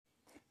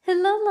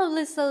Hello,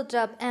 lovely soul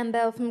job. I'm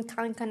Belle from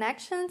Calling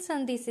Connections,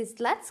 and this is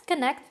Let's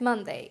Connect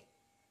Monday.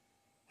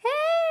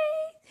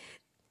 Hey!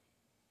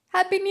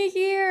 Happy New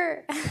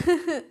Year!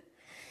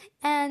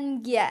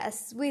 And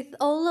yes, with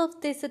all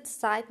of this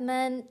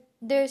excitement,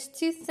 there's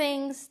two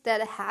things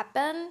that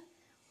happen.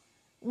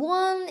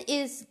 One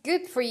is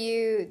good for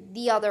you,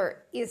 the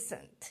other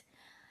isn't.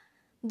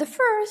 The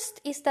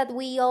first is that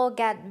we all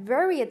get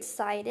very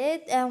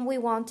excited and we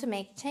want to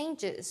make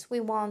changes. We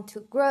want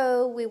to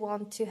grow, we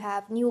want to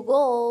have new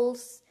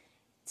goals,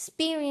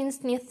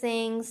 experience new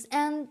things,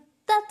 and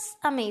that's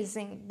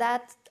amazing.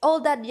 That all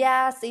that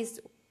jazz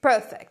is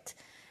perfect.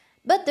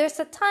 But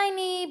there's a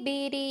tiny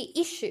bitty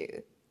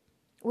issue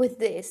with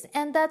this,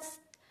 and that's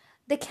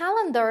the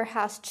calendar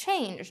has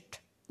changed.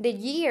 The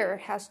year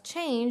has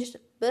changed,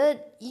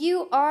 but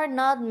you are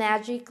not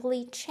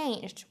magically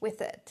changed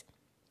with it.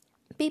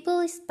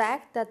 People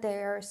expect that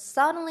they're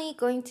suddenly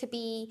going to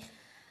be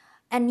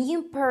a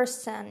new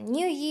person,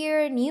 new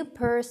year, new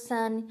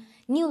person,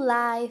 new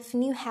life,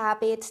 new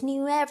habits,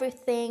 new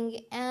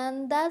everything,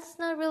 and that's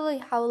not really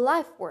how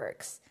life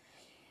works.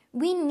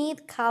 We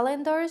need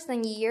calendars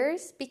and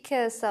years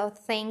because of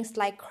things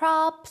like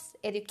crops,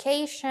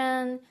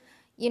 education,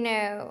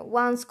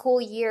 one school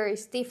year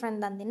is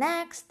different than the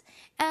next,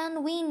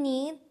 and we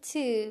need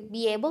to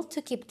be able to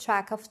keep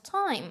track of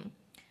time.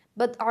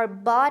 But our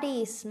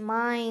bodies,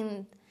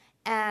 mind,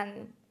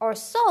 and our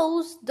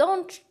souls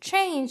don't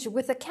change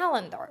with a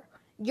calendar.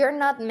 You're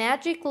not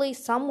magically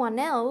someone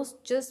else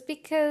just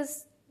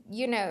because,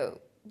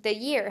 the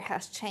year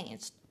has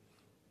changed.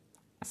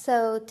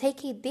 So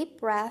take a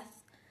deep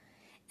breath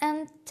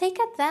and take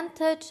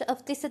advantage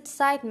of this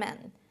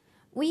excitement.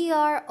 We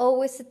are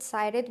always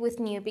excited with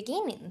new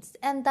beginnings,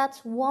 and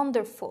that's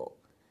wonderful.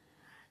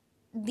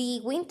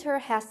 The winter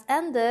has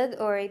ended,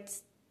 or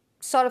it's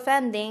sort of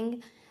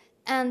ending,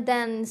 and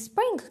then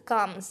spring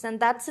comes, and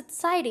that's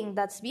exciting,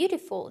 that's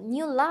beautiful,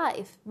 new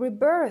life,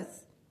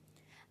 rebirth.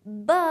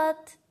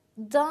 But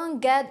don't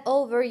get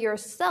over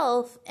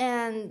yourself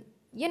and,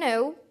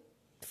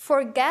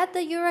 forget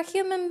that you're a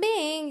human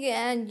being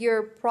and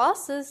your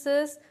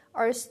processes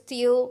are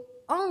still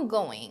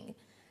ongoing.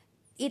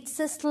 It's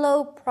a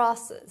slow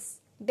process.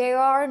 There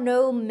are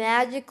no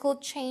magical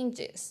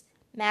changes.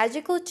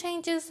 Magical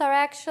changes are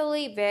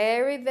actually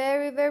very,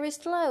 very, very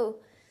slow.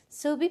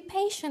 So be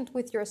patient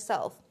with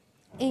yourself.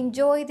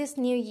 Enjoy this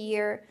new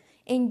year.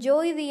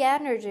 Enjoy the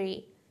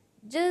energy.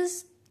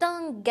 Just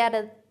don't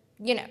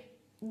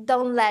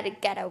don't let it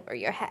get over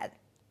your head.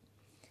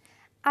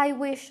 I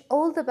wish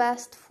all the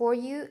best for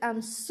you.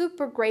 I'm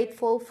super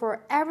grateful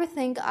for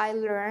everything I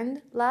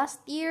learned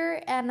last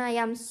year, and I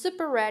am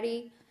super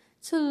ready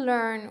to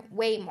learn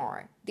way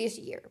more this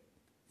year.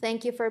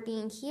 Thank you for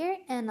being here,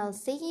 and I'll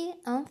see you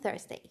on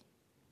Thursday.